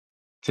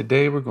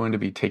Today we're going to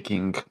be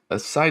taking a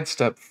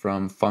sidestep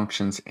from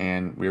functions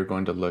and we're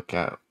going to look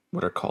at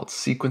what are called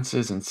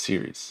sequences and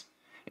series.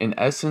 In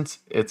essence,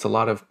 it's a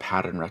lot of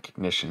pattern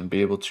recognition,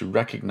 be able to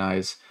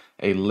recognize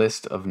a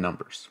list of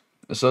numbers.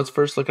 So let's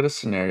first look at a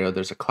scenario.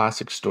 There's a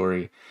classic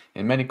story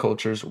in many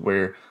cultures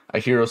where a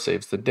hero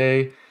saves the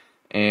day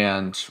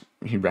and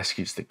he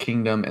rescues the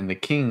kingdom, and the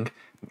king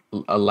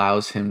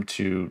allows him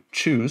to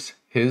choose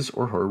his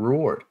or her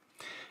reward.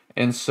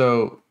 And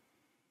so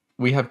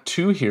we have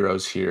two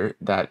heroes here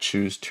that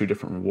choose two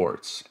different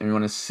rewards, and we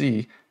want to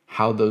see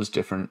how those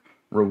different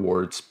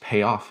rewards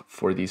pay off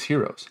for these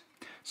heroes.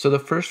 So the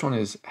first one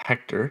is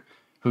Hector,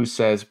 who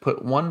says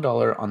put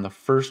 $1 on the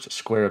first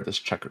square of this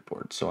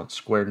checkerboard, so on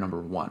square number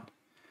 1,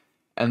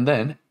 and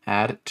then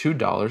add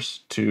 $2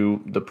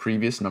 to the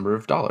previous number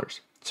of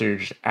dollars. So you're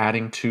just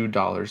adding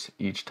 $2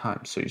 each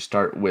time. So you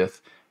start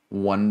with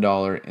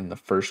 $1 in the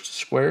first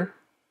square,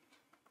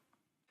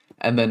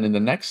 and then in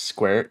the next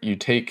square you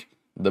take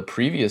the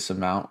previous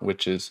amount,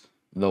 which is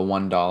the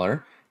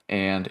 $1,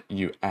 and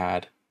you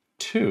add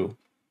 2.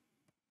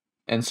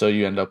 And so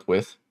you end up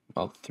with,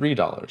 well,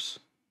 $3.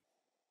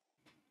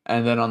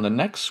 And then on the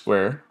next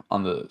square,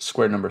 on the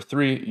square number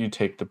 3, you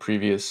take the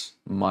previous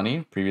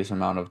money, previous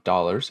amount of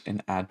dollars,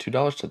 and add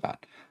 $2 to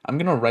that. I'm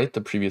going to write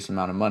the previous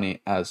amount of money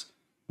as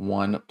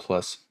 1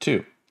 plus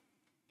 2.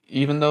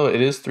 Even though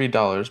it is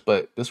 $3,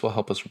 but this will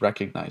help us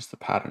recognize the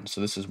pattern.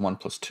 So this is 1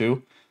 plus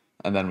 2,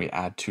 and then we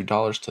add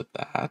 $2 to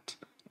that,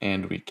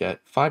 and we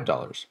get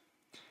 $5.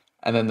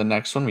 And then the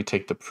next one, we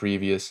take the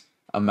previous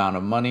amount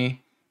of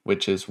money,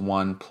 which is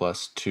 1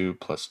 plus 2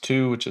 plus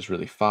 2, which is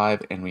really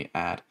 5, and we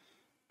add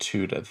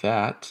 2 to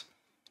that,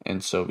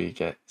 and so we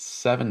get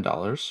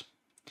 $7.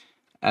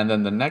 And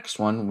then the next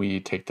one, we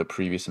take the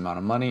previous amount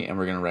of money, and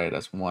we're going to write it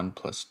as 1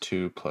 plus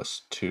 2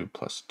 plus 2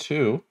 plus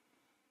 2,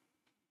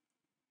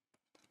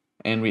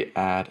 and we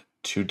add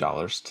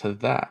 $2 to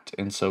that,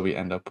 and so we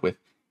end up with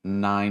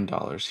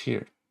 $9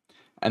 here.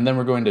 And then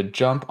we're going to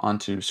jump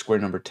onto square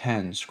number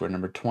 10, square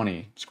number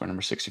 20, square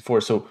number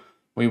 64. So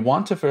we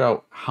want to figure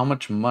out how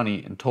much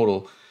money in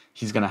total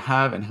he's going to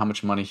have and how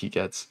much money he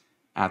gets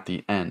at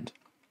the end.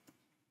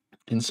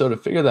 And so to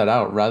figure that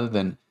out, rather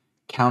than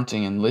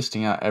counting and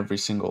listing out every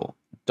single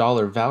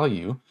dollar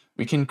value,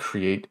 we can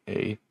create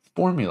a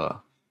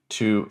formula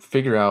to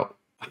figure out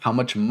how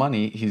much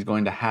money he's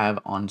going to have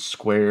on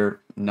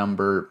square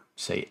number,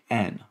 say,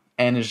 n.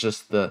 N is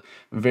just the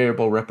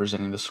variable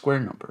representing the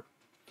square number.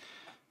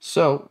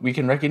 So we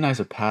can recognize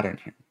a pattern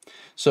here.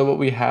 So what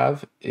we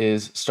have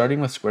is, starting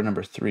with square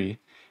number 3,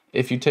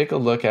 if you take a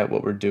look at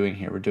what we're doing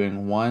here, we're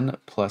doing 1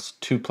 plus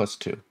 2 plus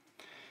 2.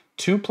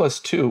 2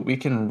 plus 2 we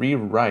can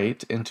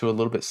rewrite into a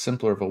little bit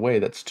simpler of a way.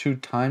 That's 2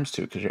 times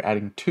 2, because you're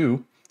adding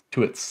 2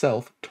 to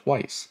itself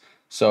twice.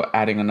 So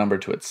adding a number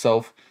to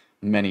itself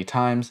many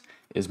times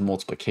is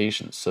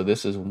multiplication. So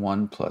this is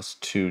 1 plus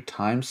 2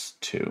 times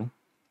 2.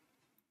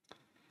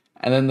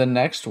 And then the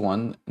next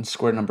one, in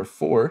square number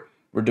 4,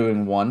 we're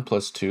doing 1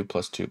 plus 2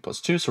 plus 2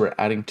 plus 2, so we're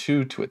adding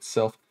 2 to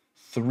itself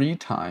 3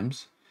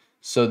 times.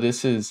 So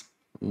this is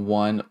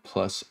 1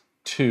 plus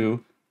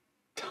 2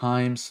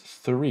 times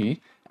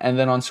 3. And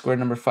then on square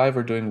number 5,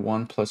 we're doing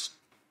 1 plus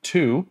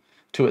 2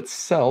 to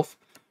itself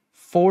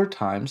 4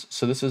 times.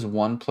 So this is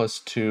 1 plus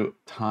 2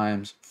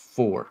 times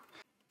 4.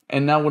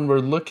 And now when we're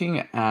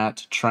looking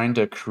at trying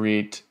to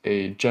create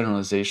a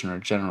generalization or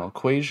general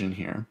equation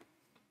here,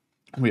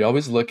 we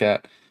always look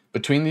at,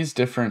 between these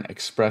different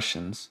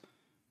expressions,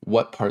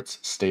 what parts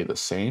stay the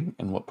same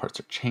and what parts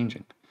are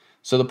changing.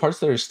 So the parts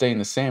that are staying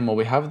the same, well,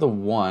 we have the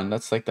 1,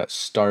 that's like that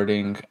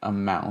starting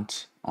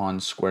amount on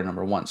square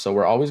number 1. So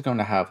we're always going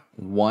to have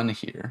 1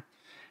 here,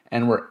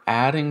 and we're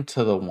adding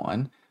to the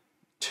 1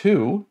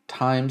 2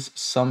 times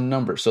some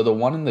number. So the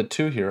 1 and the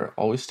 2 here are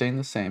always staying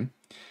the same,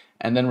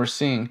 and then we're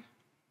seeing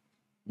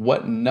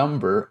what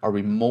number are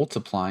we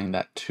multiplying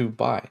that 2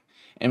 by.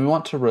 And we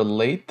want to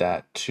relate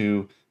that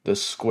to the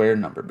square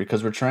number,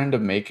 because we're trying to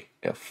make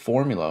a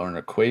formula or an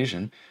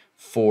equation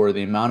for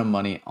the amount of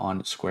money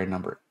on square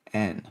number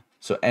n.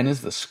 So n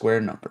is the square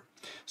number.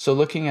 So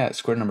looking at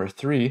square number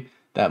 3,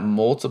 that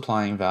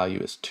multiplying value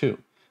is 2.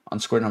 On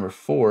square number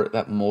 4,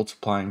 that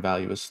multiplying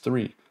value is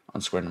 3.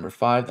 On square number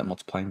 5, that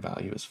multiplying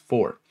value is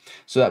 4.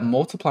 So that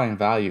multiplying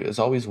value is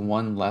always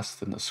 1 less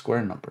than the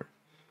square number.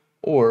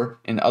 Or,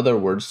 in other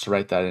words, to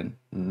write that in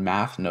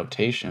math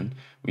notation,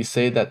 we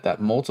say that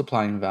that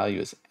multiplying value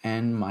is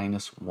n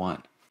minus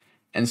 1.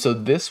 And so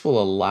this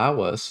will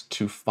allow us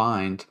to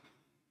find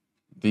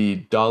the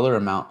dollar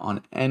amount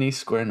on any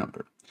square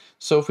number.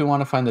 So if we want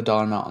to find the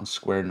dollar amount on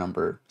square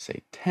number,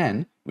 say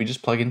 10, we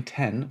just plug in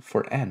 10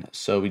 for n.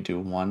 So we do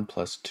 1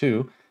 plus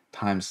 2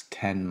 times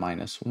 10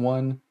 minus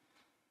 1.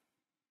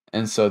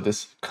 And so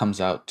this comes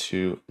out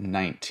to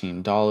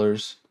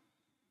 $19,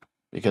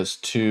 because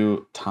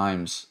 2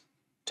 times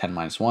 10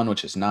 minus 1,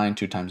 which is 9,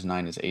 2 times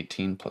 9 is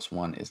 18, plus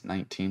 1 is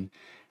 19.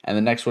 And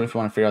the next one, if we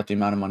want to figure out the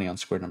amount of money on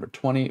square number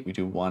 20, we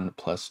do 1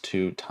 plus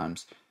 2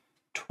 times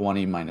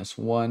 20 minus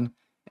 1,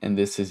 and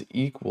this is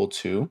equal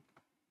to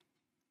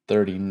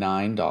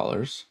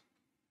 $39.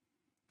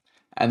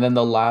 And then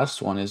the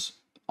last one is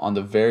on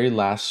the very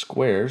last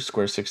square,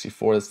 square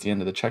 64, that's the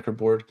end of the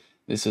checkerboard.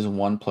 This is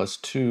 1 plus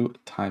 2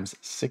 times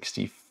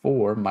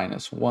 64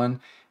 minus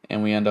 1,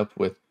 and we end up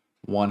with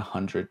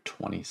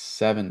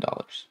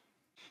 $127.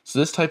 So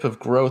this type of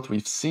growth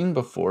we've seen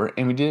before,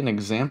 and we did an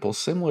example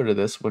similar to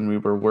this when we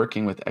were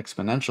working with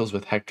exponentials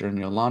with Hector and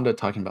Yolanda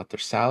talking about their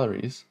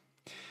salaries.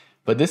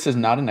 But this is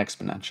not an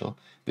exponential.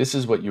 This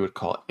is what you would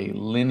call a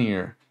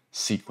linear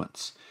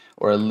sequence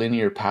or a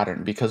linear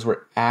pattern because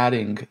we're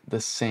adding the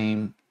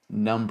same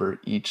number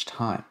each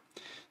time.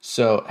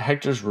 So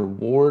Hector's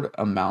reward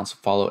amounts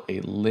follow a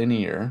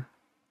linear,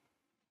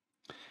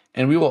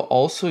 and we will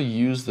also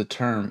use the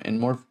term, and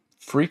more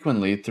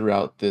frequently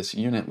throughout this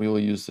unit, we will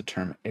use the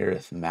term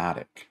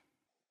arithmetic.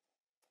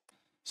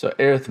 So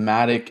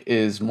arithmetic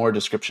is more a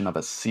description of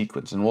a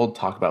sequence, and we'll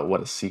talk about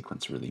what a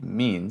sequence really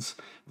means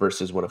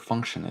versus what a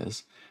function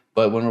is.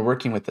 But when we're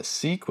working with a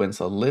sequence,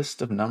 a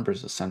list of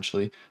numbers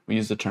essentially, we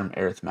use the term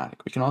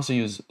arithmetic. We can also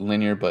use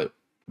linear, but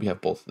we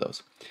have both of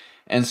those.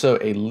 And so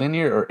a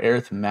linear or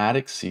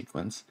arithmetic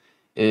sequence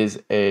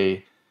is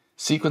a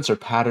sequence or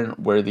pattern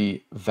where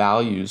the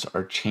values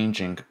are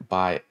changing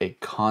by a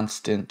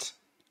constant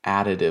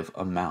additive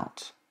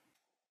amount.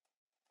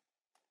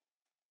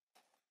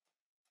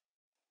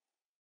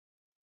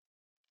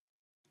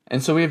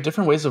 And so we have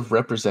different ways of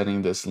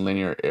representing this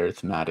linear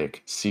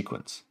arithmetic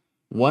sequence.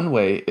 One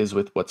way is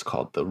with what's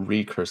called the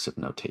recursive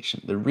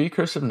notation. The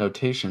recursive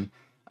notation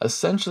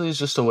essentially is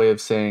just a way of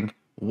saying,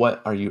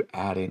 what are you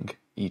adding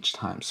each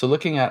time? So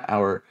looking at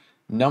our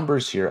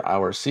numbers here,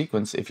 our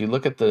sequence, if you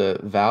look at the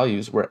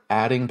values, we're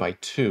adding by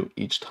 2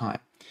 each time.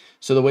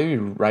 So the way we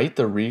write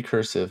the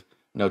recursive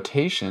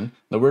notation,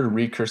 the word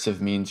recursive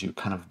means you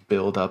kind of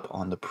build up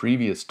on the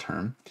previous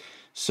term.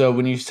 So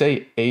when you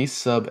say a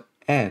sub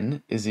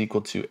n is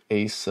equal to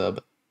a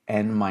sub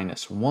n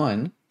minus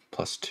 1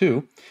 plus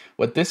 2,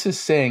 what this is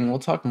saying, we'll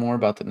talk more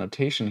about the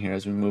notation here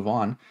as we move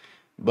on,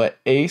 but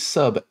a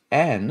sub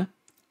n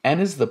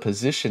is the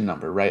position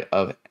number, right,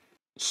 of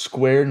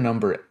square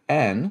number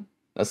n,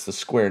 that's the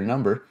square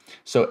number.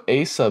 So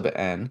a sub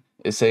n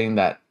is saying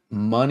that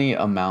money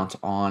amount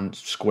on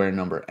square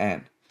number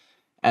n.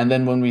 And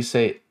then when we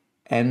say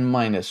n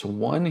minus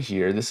 1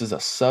 here, this is a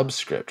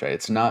subscript, right?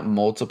 It's not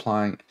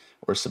multiplying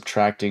or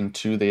subtracting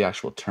to the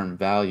actual term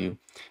value.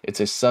 It's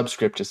a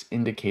subscript just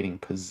indicating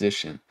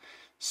position.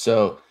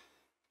 So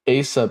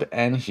a sub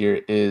n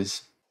here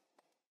is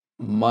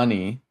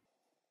money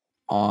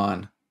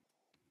on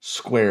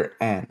square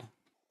n.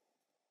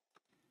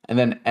 And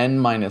then n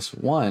minus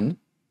 1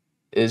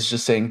 is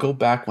just saying go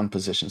back one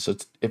position. So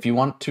if you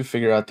want to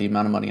figure out the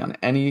amount of money on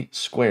any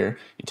square,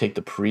 you take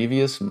the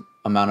previous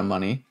amount of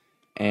money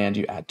and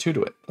you add 2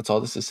 to it. That's all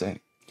this is saying.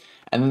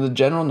 And then the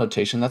general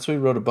notation, that's what we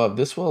wrote above.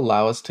 This will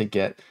allow us to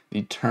get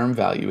the term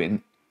value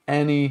in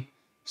any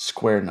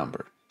square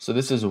number. So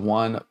this is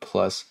 1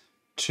 plus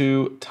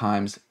 2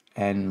 times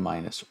n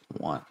minus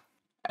 1.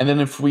 And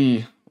then if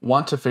we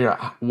want to figure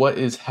out what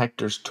is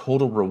Hector's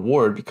total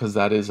reward, because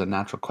that is a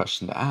natural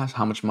question to ask,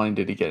 how much money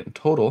did he get in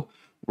total?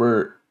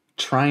 We're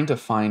trying to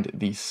find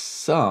the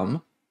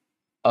sum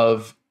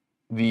of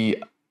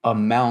the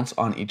amounts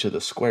on each of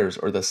the squares,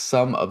 or the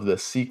sum of the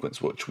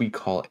sequence, which we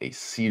call a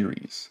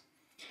series.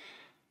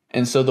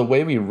 And so the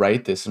way we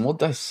write this, and we'll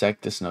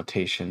dissect this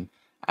notation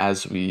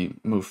as we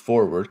move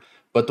forward,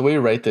 but the way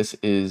we write this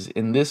is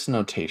in this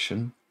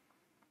notation.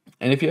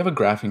 And if you have a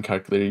graphing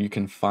calculator, you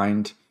can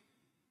find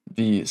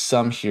the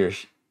sum here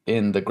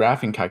in the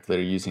graphing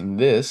calculator using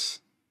this,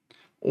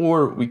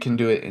 or we can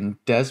do it in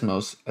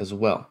Desmos as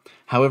well.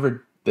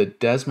 However, the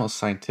Desmos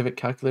scientific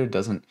calculator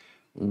doesn't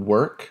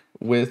work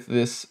with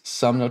this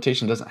sum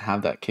notation, doesn't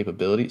have that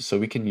capability, so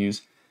we can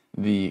use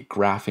the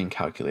graphing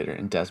calculator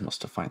in Desmos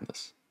to find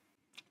this.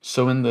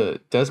 So in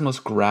the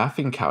Desmos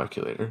graphing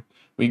calculator,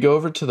 we go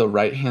over to the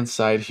right-hand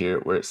side here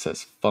where it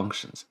says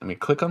functions, and we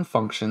click on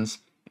functions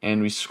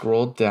and we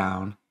scroll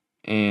down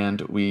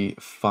and we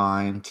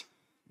find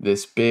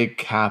this big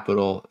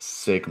capital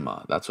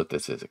sigma. That's what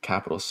this is, a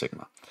capital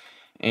sigma.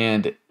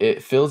 And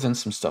it fills in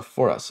some stuff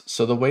for us.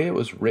 So the way it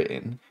was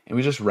written, and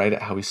we just write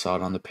it how we saw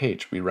it on the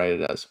page. We write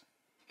it as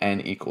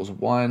n equals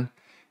 1,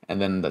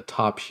 and then in the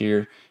top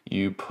here,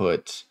 you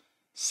put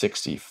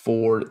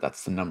 64,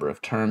 that's the number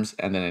of terms.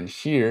 And then in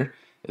here,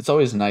 it's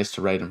always nice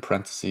to write in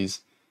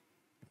parentheses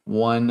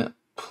 1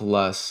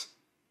 plus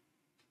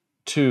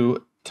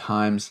 2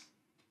 times,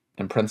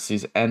 in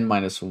parentheses, n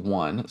minus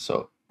 1.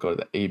 So go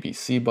to the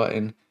ABC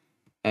button,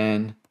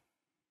 n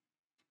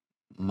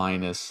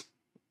minus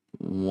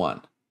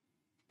 1.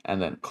 And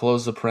then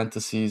close the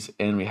parentheses,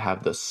 and we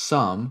have the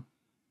sum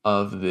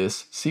of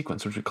this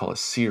sequence, which we call a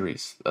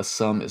series. A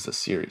sum is a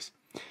series.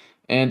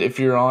 And if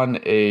you're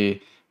on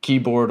a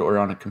keyboard or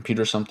on a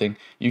computer or something,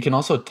 you can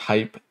also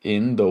type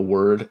in the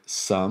word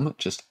sum,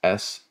 just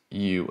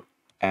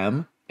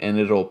S-U-M, and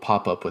it'll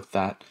pop up with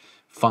that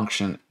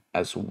function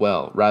as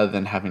well, rather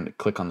than having to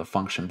click on the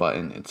function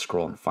button and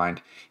scroll and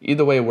find.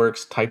 Either way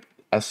works, type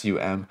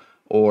S-U-M,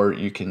 or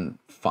you can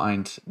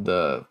find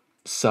the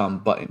sum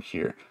button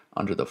here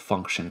under the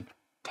function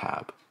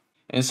tab.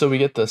 And so we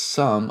get the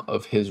sum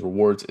of his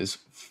rewards is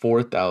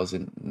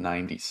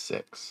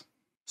 4,096.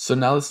 So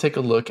now let's take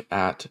a look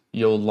at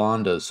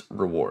Yolanda's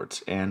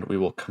rewards, and we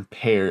will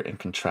compare and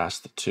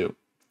contrast the two.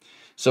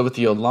 So with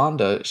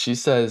Yolanda, she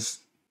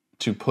says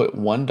to put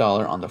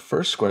 $1 on the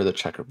first square of the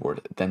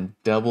checkerboard, then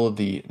double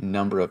the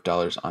number of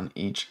dollars on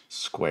each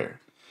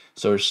square.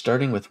 So we're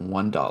starting with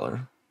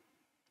 $1,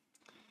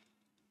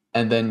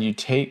 and then you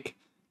take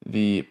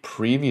the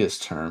previous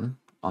term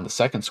on the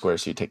second square.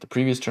 So you take the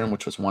previous term,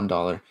 which was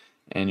 $1,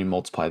 and you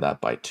multiply that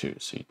by 2.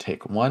 So you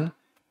take 1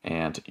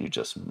 and you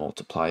just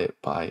multiply it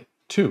by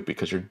 2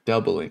 because you're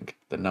doubling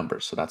the number.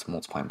 So that's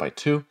multiplying by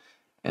 2,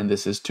 and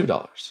this is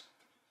 $2.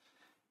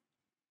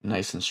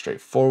 Nice and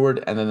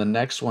straightforward. And then the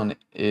next one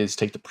is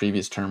take the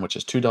previous term, which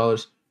is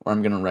 $2, or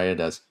I'm going to write it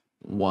as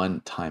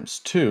 1 times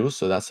 2.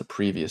 So that's the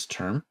previous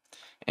term,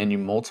 and you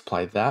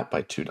multiply that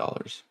by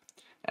 $2.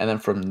 And then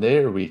from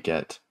there we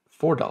get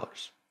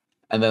 $4.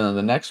 And then on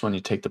the next one, you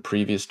take the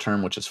previous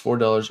term, which is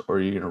 $4, or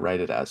you're going to write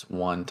it as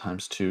 1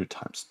 times 2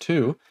 times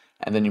 2,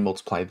 and then you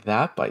multiply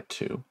that by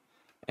 2,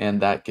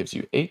 and that gives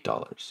you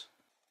 $8.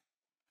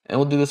 And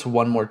we'll do this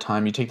one more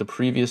time. You take the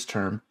previous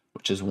term,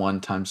 which is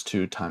 1 times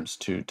 2 times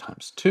 2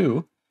 times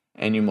 2,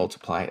 and you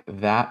multiply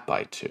that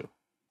by 2,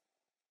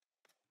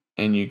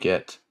 and you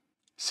get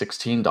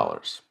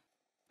 $16.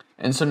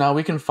 And so now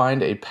we can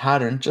find a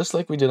pattern, just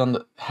like we did on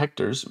the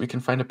hectares. We can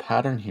find a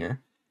pattern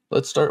here.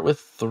 Let's start with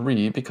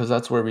 3 because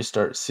that's where we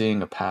start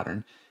seeing a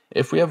pattern.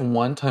 If we have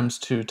 1 times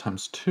 2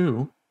 times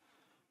 2,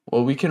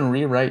 well, we can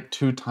rewrite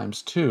 2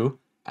 times 2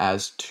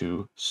 as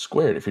 2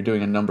 squared. If you're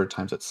doing a number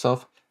times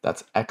itself,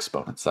 that's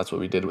exponents. That's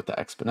what we did with the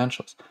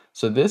exponentials.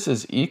 So this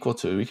is equal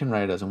to, we can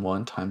write it as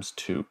 1 times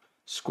 2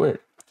 squared.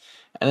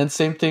 And then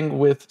same thing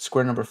with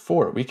square number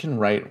 4. We can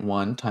write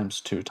 1 times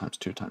 2 times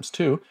 2 times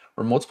 2.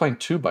 We're multiplying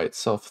 2 by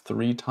itself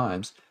 3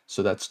 times,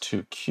 so that's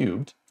 2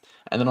 cubed.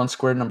 And then on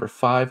square number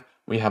 5,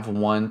 we have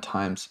 1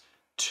 times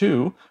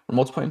 2. We're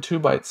multiplying 2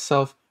 by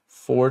itself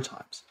 4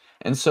 times.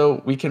 And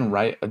so we can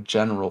write a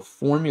general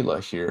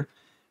formula here,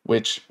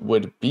 which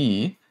would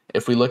be,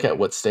 if we look at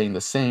what's staying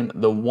the same,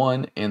 the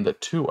 1 and the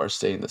 2 are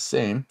staying the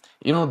same,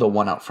 even though the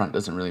 1 out front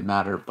doesn't really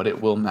matter, but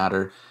it will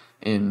matter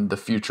in the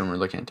future when we're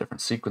looking at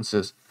different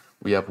sequences.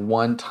 We have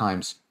 1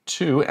 times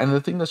 2, and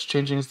the thing that's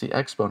changing is the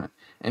exponent.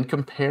 And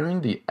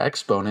comparing the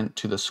exponent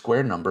to the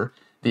square number,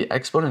 the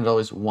exponent is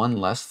always 1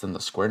 less than the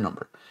square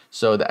number.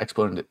 So the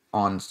exponent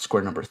on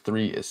square number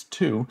 3 is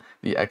 2,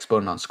 the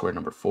exponent on square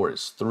number 4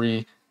 is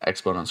 3,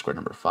 exponent on square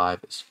number 5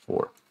 is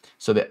 4.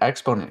 So the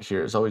exponent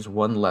here is always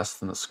 1 less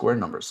than the square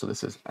number, so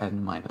this is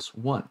n minus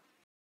 1.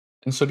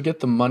 And so to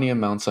get the money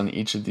amounts on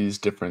each of these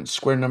different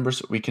square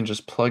numbers, we can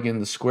just plug in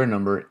the square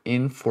number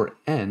in for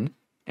n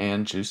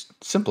and just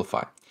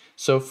simplify.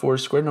 So for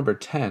square number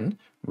 10,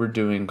 we're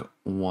doing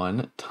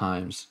 1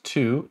 times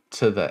 2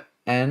 to the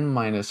n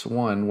minus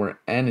 1, where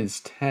n is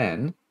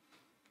 10.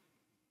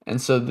 And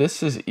so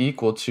this is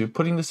equal to,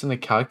 putting this in the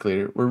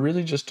calculator, we're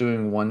really just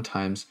doing 1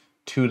 times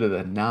 2 to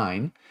the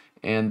 9,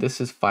 and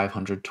this is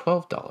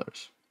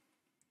 $512.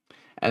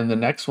 And the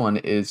next one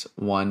is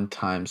 1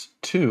 times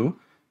 2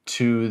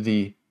 to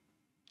the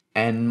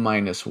n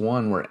minus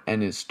 1, where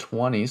n is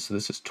 20, so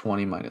this is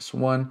 20 minus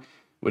 1,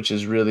 which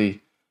is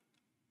really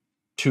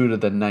 2 to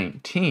the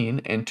 19,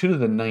 and 2 to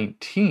the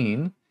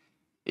 19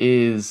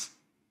 is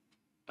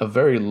a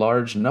very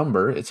large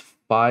number. It's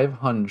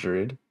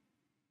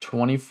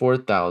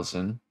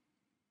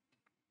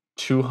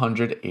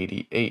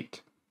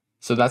 524,288.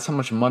 So that's how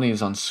much money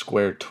is on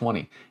square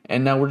 20.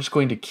 And now we're just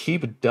going to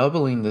keep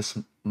doubling this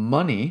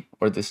money,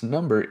 or this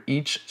number,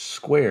 each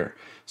square.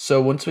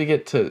 So once we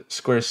get to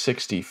square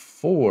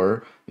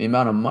 64, the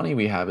amount of money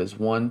we have is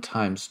 1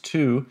 times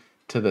 2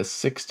 to the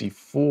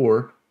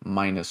 64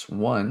 minus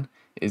 1,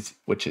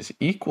 which is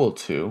equal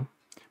to,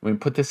 when we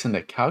put this in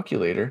the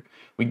calculator,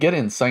 we get it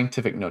in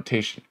scientific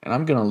notation. And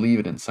I'm going to leave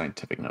it in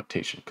scientific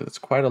notation because it's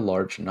quite a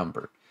large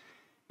number.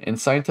 In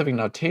scientific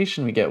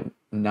notation, we get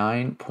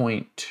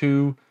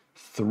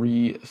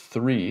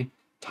 9.233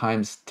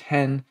 times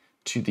 10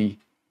 to the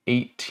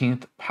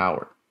 18th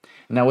power.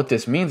 Now what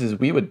this means is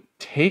we would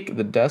take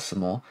the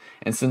decimal,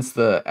 and since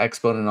the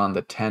exponent on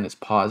the 10 is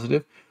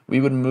positive,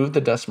 we would move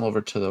the decimal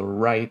over to the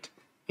right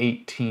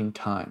 18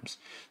 times.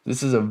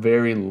 This is a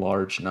very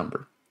large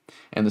number.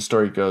 And the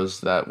story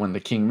goes that when the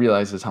king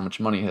realizes how much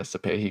money he has to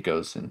pay, he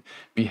goes and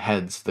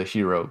beheads the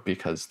hero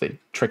because they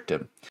tricked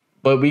him.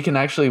 But we can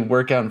actually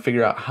work out and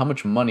figure out how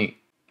much money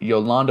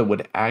Yolanda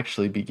would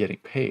actually be getting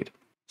paid.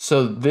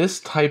 So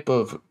this type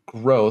of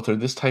growth, or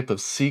this type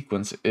of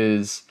sequence,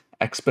 is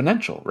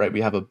exponential, right?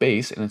 We have a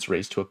base and it's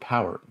raised to a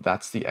power.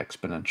 That's the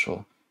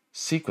exponential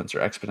sequence, or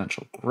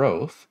exponential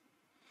growth.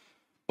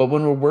 But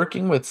when we're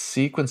working with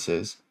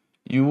sequences,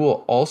 you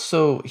will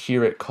also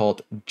hear it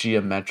called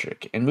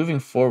geometric. And moving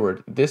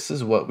forward, this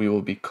is what we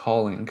will be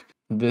calling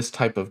this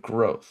type of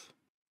growth.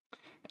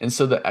 And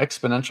so the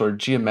exponential or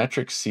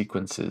geometric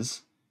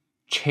sequences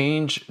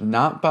change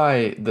not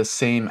by the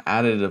same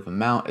additive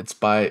amount, it's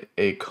by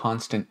a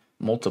constant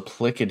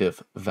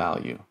multiplicative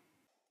value.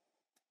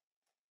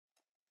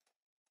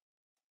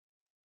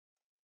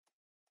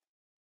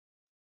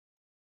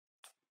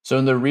 So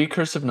in the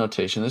recursive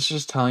notation, this is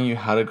just telling you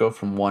how to go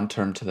from one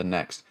term to the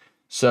next.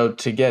 So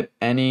to get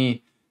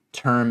any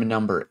term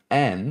number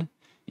n,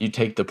 you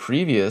take the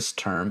previous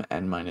term,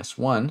 n minus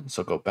 1,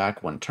 so go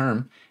back one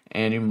term,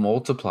 and you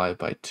multiply it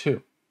by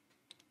 2.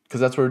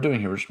 Because that's what we're doing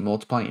here, we're just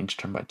multiplying each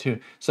term by 2.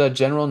 So that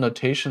general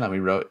notation that we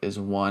wrote is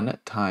 1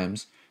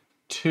 times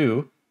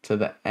 2 to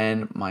the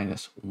n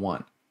minus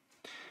 1.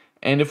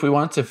 And if we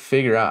wanted to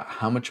figure out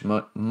how much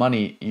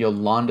money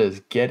Yolanda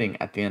is getting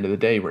at the end of the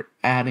day, we're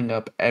adding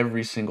up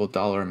every single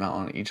dollar amount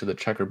on each of the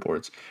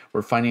checkerboards.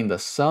 We're finding the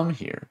sum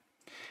here,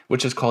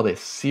 which is called a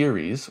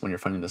series when you're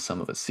finding the sum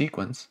of a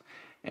sequence.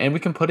 And we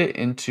can put it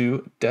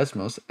into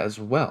Desmos as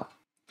well.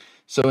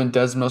 So in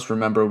Desmos,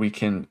 remember, we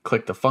can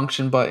click the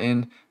function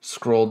button,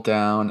 scroll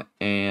down,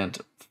 and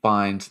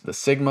find the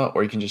sigma,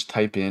 or you can just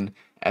type in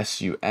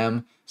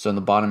SUM. So in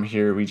the bottom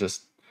here, we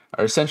just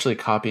are essentially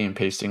copying and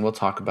pasting. We'll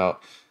talk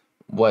about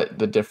what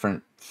the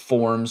different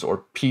forms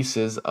or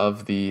pieces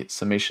of the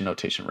summation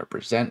notation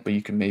represent, but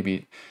you can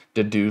maybe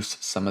deduce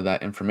some of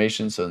that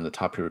information. So in the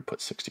top here, we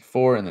put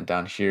 64, and then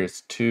down here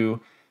it's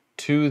 2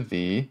 to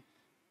the,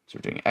 so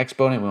we're doing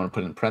exponent, we want to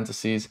put in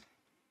parentheses,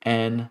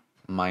 n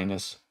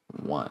minus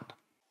 1,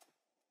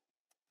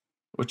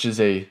 which is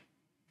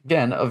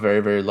again, a very,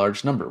 very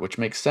large number, which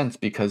makes sense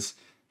because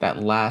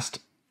that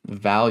last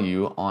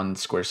value on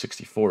square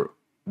 64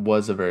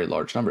 was a very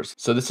large number.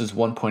 So this is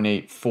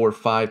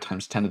 1.845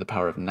 times 10 to the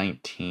power of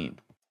 19.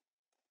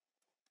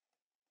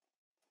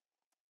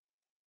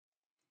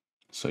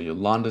 So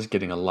Yolanda's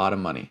getting a lot of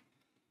money.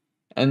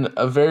 And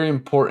a very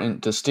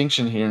important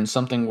distinction here, and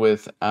something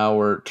with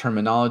our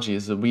terminology,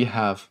 is that we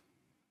have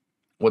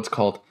what's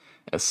called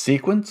a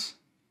sequence,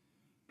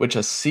 which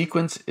a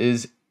sequence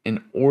is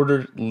an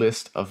ordered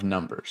list of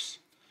numbers.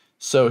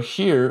 So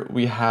here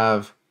we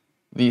have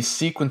these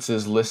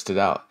sequences listed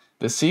out.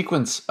 The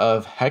sequence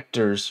of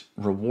Hector's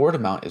reward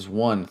amount is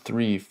 1,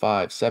 3,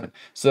 5, 7.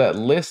 So that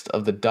list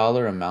of the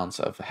dollar amounts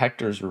of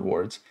Hector's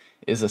rewards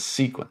is a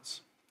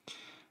sequence.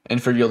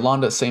 And for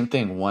Yolanda, same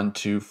thing, 1,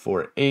 2,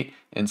 4, 8,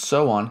 and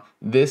so on.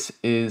 This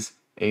is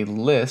a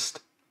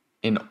list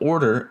in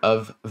order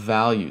of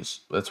values.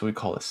 That's what we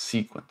call a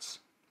sequence.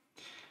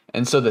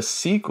 And so the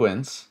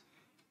sequence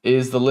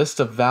is the list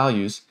of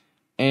values,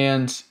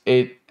 and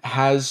it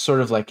has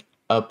sort of like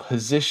a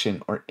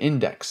position or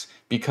index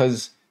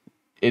because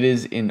it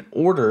is in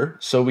order,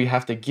 so we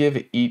have to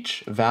give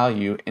each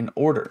value in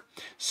order.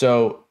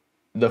 So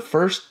the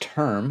first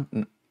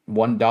term,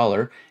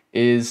 $1,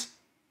 is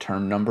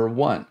term number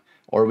 1,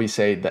 or we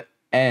say the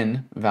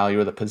n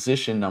value or the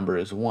position number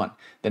is 1.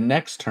 The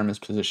next term is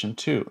position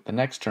 2. The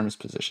next term is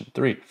position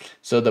 3.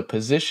 So the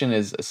position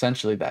is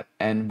essentially that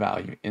n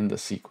value in the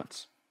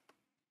sequence.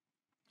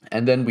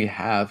 And then we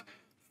have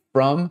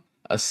from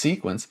a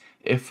sequence,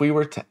 if we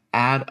were to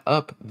add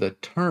up the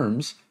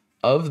terms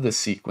of the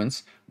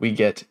sequence, we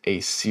get a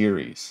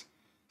series.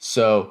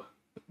 So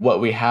what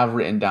we have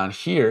written down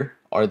here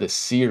are the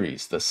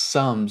series, the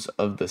sums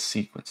of the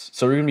sequence.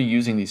 So we're going to be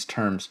using these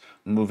terms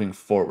moving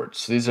forward.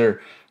 So these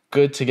are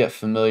good to get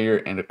familiar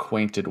and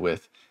acquainted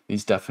with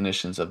these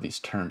definitions of these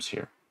terms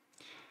here.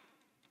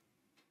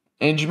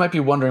 And you might be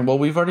wondering, well,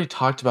 we've already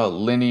talked about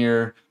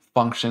linear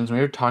functions, we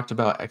already talked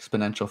about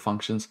exponential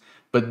functions,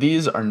 but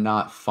these are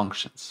not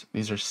functions.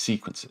 These are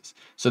sequences.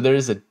 So there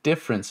is a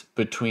difference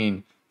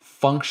between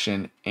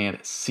function and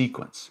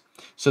sequence.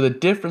 So the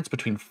difference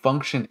between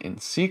function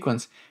and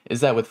sequence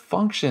is that with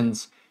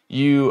functions,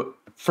 you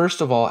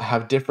first of all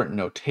have different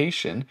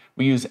notation.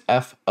 We use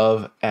f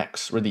of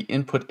x, where the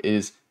input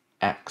is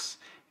x,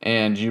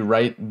 and you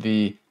write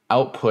the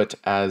output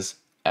as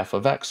f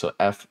of x, so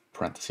f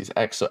parentheses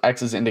x. So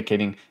x is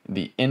indicating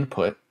the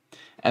input,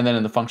 and then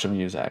in the function we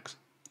use x.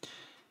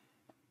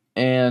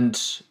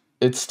 And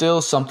it's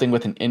still something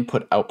with an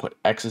input output.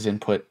 X is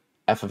input,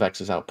 f of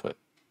x is output.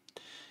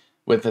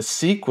 With a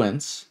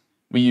sequence,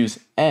 we use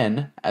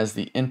n as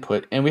the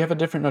input, and we have a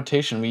different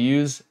notation. We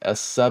use a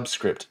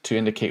subscript to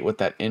indicate what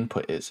that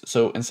input is.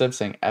 So instead of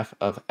saying f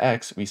of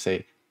x, we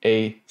say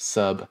a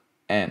sub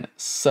n.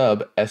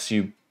 Sub,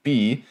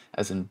 S-U-B,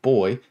 as in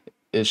boy,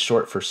 is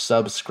short for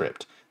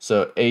subscript.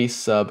 So a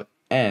sub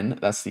n,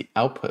 that's the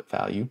output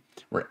value,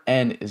 where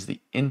n is the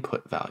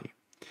input value.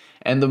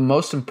 And the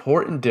most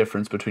important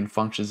difference between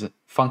functions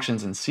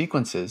and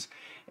sequences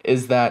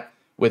is that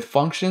with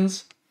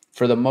functions,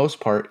 for the most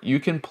part,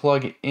 you can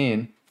plug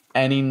in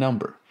any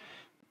number.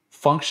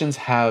 Functions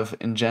have,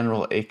 in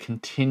general, a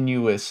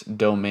continuous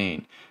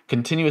domain.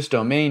 Continuous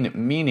domain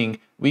meaning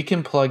we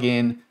can plug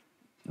in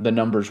the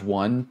numbers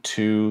 1,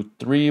 2,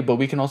 3, but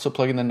we can also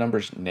plug in the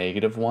numbers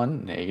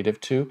 -1,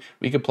 -2.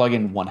 We could plug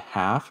in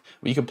 1/2.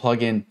 We could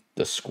plug in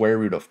the square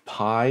root of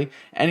pi.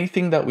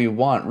 Anything that we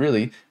want,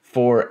 really,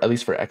 for at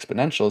least for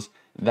exponentials,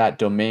 that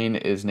domain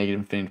is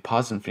 -infinity to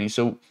 +infinity.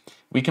 So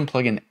we can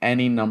plug in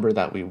any number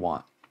that we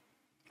want.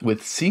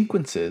 With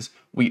sequences,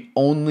 we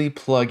only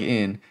plug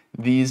in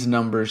these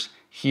numbers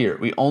here.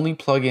 We only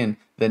plug in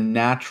the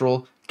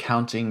natural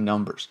counting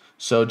numbers.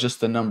 So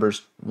just the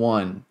numbers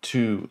 1,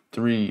 2,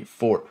 3,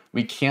 4.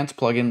 We can't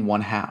plug in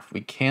 1/2.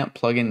 We can't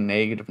plug in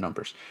negative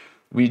numbers.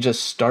 we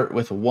just start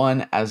with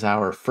 1 as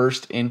our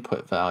first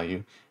input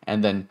value,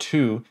 and then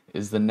 2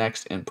 is the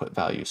next input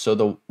value.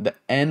 So the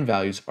n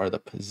values are the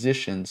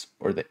positions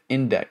or the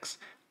index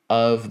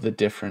of the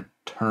different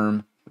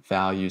term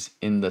values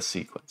in the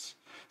sequence.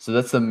 So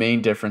that's the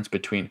main difference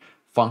between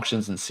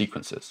functions and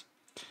sequences.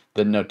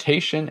 The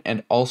notation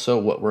and also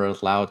what we're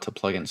allowed to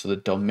plug in. So the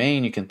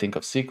domain, you can think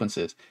of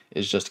sequences,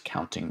 is just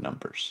counting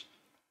numbers.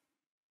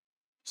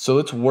 So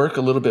let's work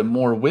a little bit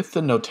more with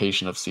the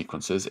notation of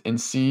sequences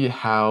and see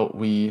how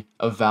we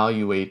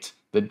evaluate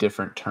the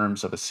different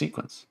terms of a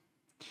sequence.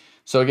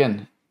 So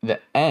again, the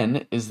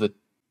n is the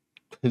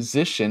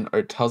position, or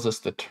it tells us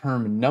the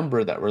term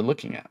number that we're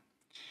looking at.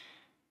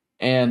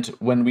 And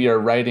when we are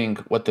writing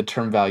what the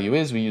term value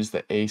is, we use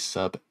the a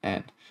sub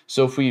n.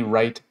 So if we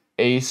write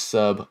a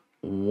sub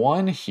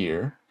 1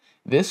 here,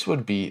 this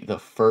would be the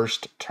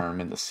first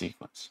term in the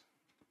sequence.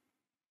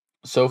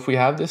 So if we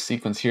have this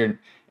sequence here,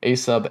 a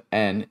sub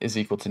n is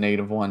equal to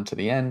 -1 to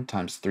the n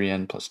times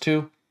 3n plus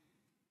 2.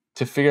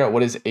 To figure out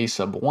what is a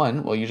sub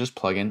 1, well, you just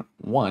plug in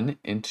 1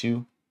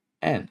 into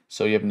n.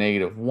 So you have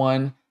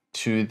 -1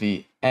 to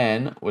the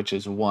n, which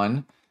is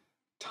 1,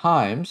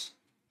 times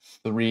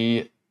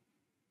 3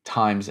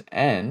 times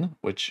n,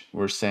 which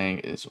we're saying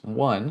is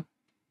 1,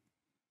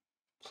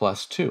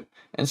 plus 2.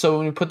 And so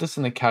when we put this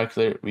in the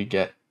calculator, we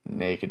get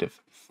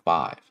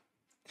 -5.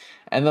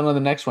 And then on the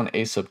next one,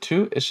 a sub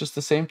 2, it's just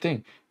the same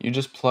thing. You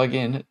just plug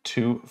in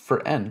 2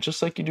 for n,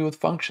 just like you do with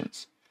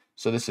functions.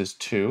 So this is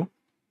 2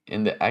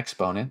 in the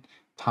exponent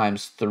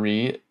times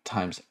 3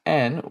 times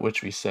n,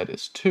 which we said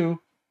is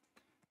 2,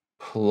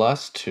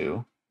 plus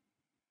 2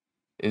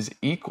 is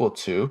equal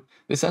to,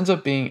 this ends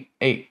up being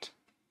 8.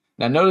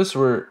 Now notice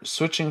we're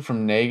switching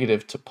from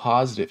negative to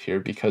positive here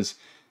because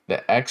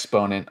the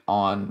exponent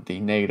on the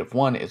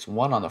 -1 is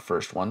 1 on the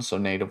first one, so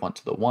 -1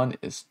 to the 1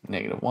 is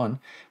 -1.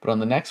 But on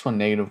the next one,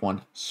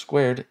 -1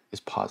 squared is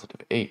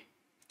positive 8.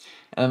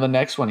 And then the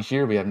next one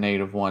here, we have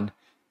 -1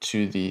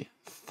 to the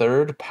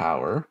third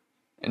power.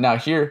 And now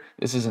here,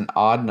 this is an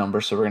odd number,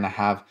 so we're going to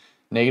have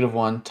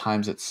 -1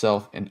 times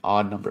itself an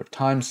odd number of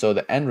times, so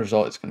the end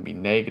result is going to be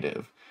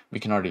negative. We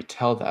can already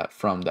tell that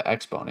from the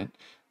exponent.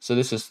 So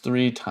this is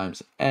 3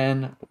 times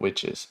n,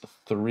 which is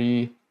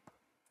 3,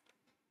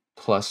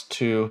 plus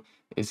 2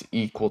 is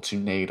equal to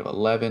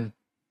 -11.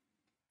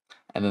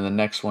 And then the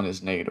next one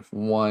is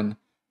 -1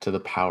 to the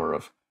power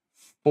of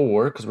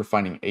 4, because we're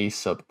finding a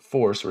sub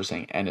 4, so we're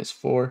saying n is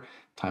 4,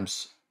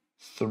 times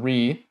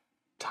 3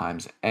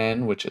 times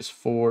n, which is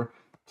 4,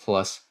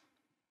 plus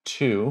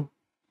 2.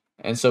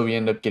 And so we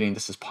end up getting,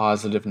 this is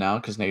positive now,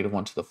 because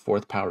 -1 to the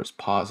 4th power is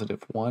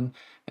positive 1,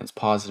 and it's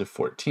positive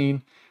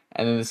 14.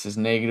 And then this is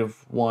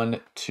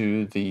 -1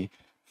 to the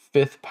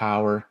 5th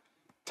power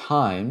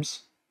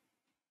times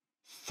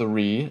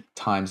 3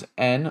 times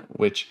n,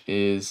 which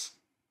is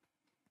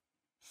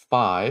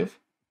 5.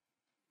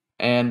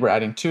 And we're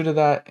adding 2 to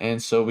that,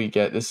 and so we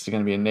get, this is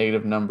going to be a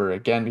negative number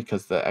again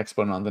because the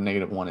exponent on the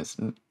 -1 is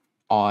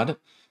odd.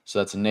 So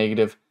that's a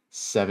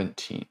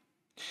 -17.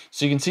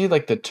 So you can see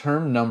like the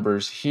term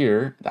numbers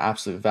here, the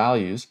absolute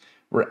values,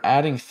 we're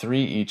adding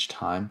 3 each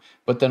time,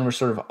 but then we're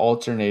sort of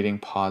alternating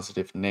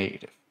positive,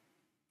 negative.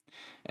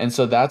 And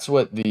so that's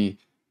what the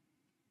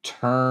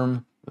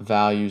term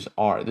values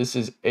are. This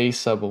is a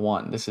sub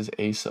 1, this is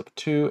a sub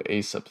 2,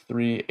 a sub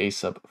 3, a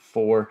sub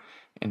 4,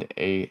 and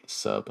a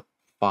sub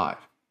 5.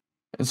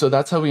 And so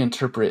that's how we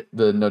interpret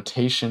the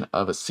notation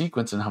of a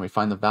sequence and how we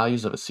find the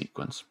values of a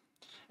sequence.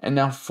 And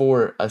now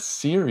for a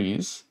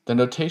series, the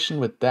notation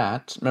with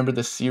that, remember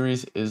the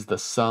series is the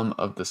sum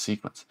of the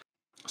sequence.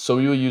 So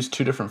we will use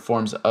 2 different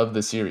forms of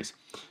the series.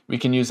 We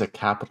can use a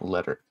capital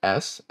letter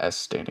S, S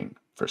standing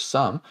for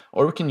sum,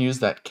 or we can use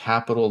that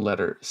capital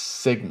letter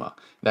sigma.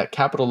 That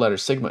capital letter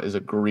sigma is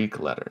a Greek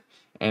letter,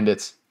 and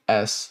it's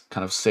S,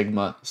 kind of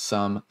sigma,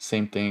 sum,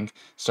 same thing,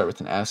 start with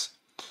an S,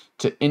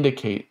 to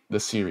indicate the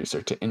series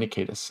or to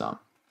indicate a sum.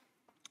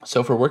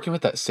 So if we're working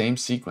with that same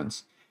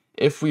sequence,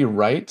 if we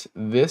write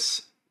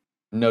this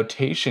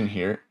notation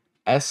here,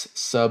 S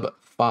sub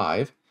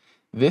 5,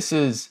 this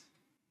is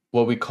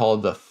what we call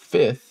the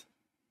 5th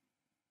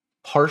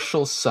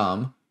partial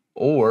sum,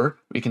 or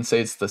we can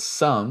say it's the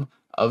sum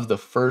of the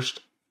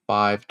first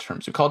 5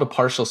 terms. We call it a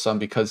partial sum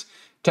because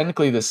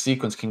technically this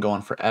sequence can go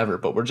on forever,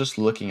 but we're just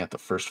looking at the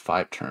first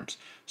 5 terms.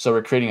 So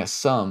we're creating a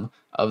sum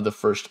of the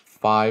first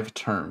 5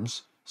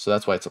 terms, so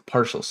that's why it's a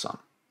partial sum.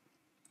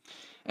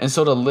 And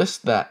so to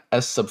list that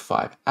S sub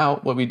 5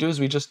 out, what we do is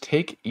we just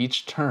take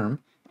each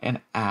term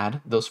and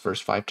add those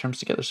first 5 terms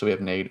together. So we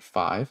have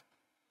 -5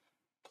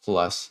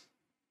 plus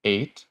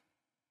 8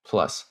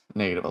 plus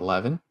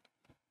 -11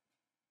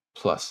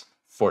 plus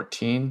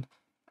 14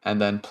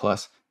 and then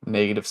plus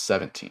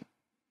 -17.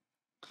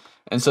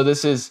 And so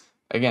this is,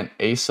 again,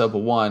 a sub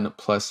 1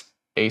 plus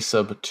a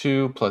sub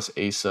 2 plus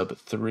a sub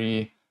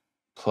 3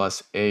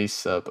 plus a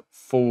sub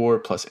 4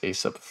 plus a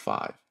sub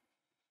 5.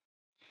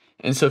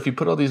 And so if you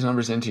put all these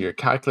numbers into your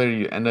calculator,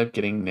 you end up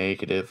getting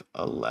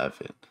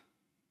 -11.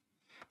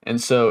 And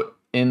so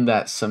in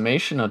that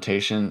summation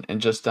notation,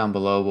 and just down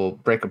below, we'll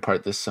break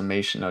apart this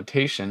summation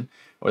notation.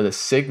 or the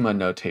sigma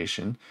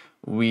notation,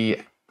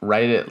 we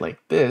write it like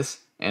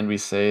this, and we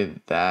say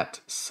that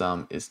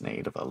sum is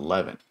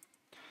 -11.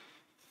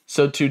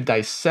 So to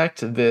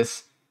dissect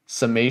this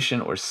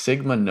summation or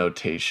sigma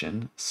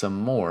notation some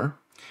more,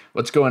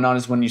 what's going on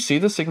is when you see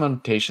the sigma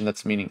notation,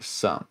 that's meaning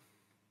sum.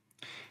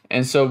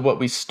 And so what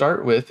we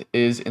start with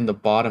is in the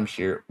bottom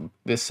here,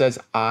 this says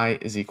I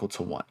is equal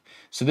to 1.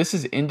 So this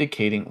is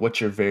indicating what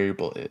your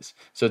variable is.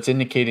 So it's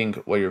indicating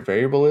what your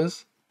variable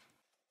is,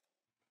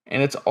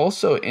 and it's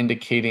also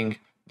indicating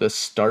the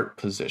start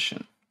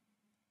position.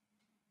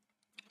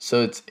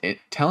 So it's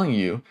telling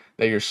you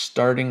that you're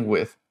starting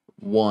with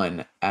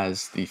 1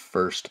 as the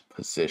first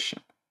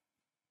position.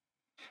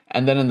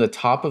 And then in the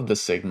top of the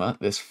sigma,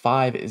 this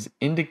 5 is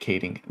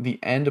indicating the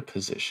end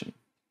position,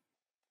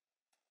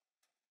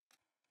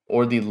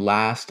 or the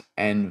last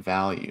n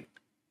value,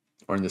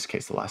 or in this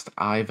case, the last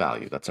I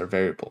value. That's our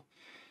variable.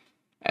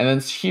 And then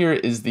here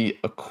is the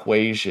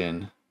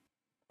equation,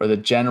 or the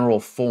general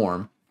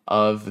form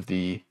of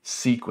the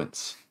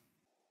sequence.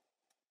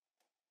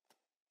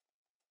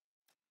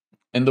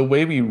 And the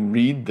way we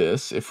read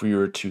this, if we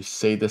were to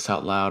say this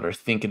out loud or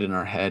think it in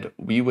our head,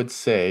 we would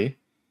say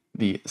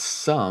the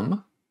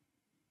sum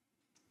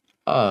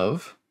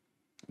of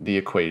the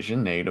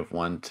equation,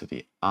 -1 to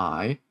the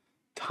I,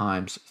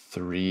 times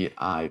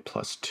 3i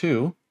plus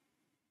 2,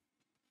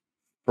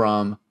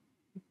 from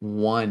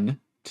 1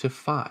 to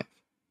 5.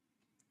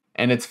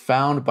 And it's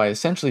found by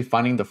essentially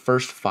finding the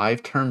first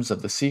 5 terms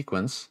of the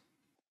sequence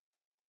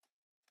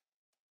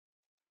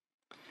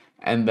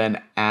and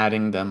then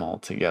adding them all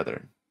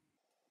together.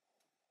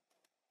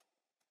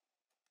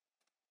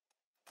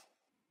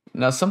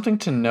 Now, something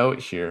to note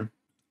here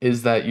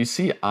is that you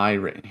see I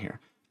written here.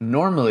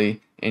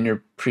 Normally, in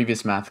your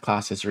previous math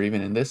classes, or even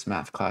in this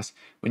math class,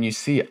 when you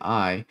see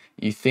I,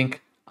 you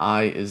think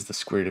I is the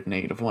square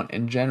root of -1,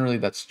 and generally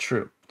that's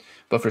true.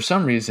 But for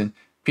some reason,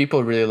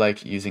 people really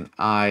like using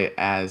I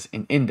as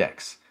an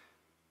index,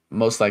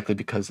 most likely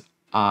because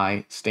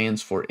I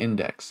stands for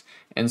index.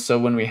 And so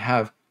when we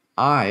have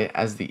I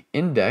as the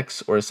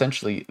index, or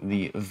essentially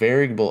the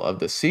variable of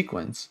the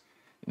sequence,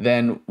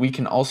 then we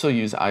can also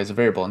use I as a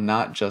variable,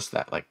 not just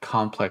that like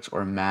complex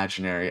or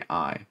imaginary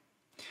I.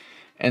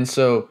 And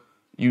so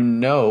you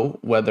know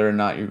whether or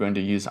not you're going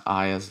to use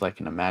I as like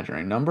an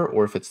imaginary number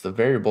or if it's the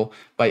variable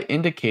by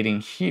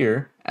indicating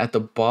here at the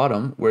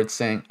bottom where it's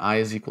saying I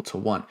is equal to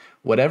 1.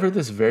 Whatever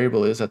this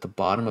variable is at the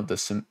bottom of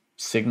the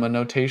sigma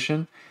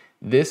notation,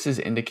 this is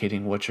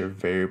indicating what your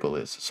variable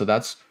is. So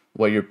that's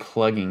what you're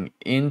plugging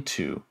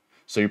into.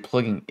 So you're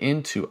plugging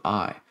into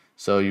I.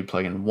 So you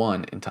plug in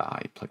 1 into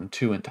I, you plug in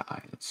 2 into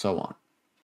I, and so on.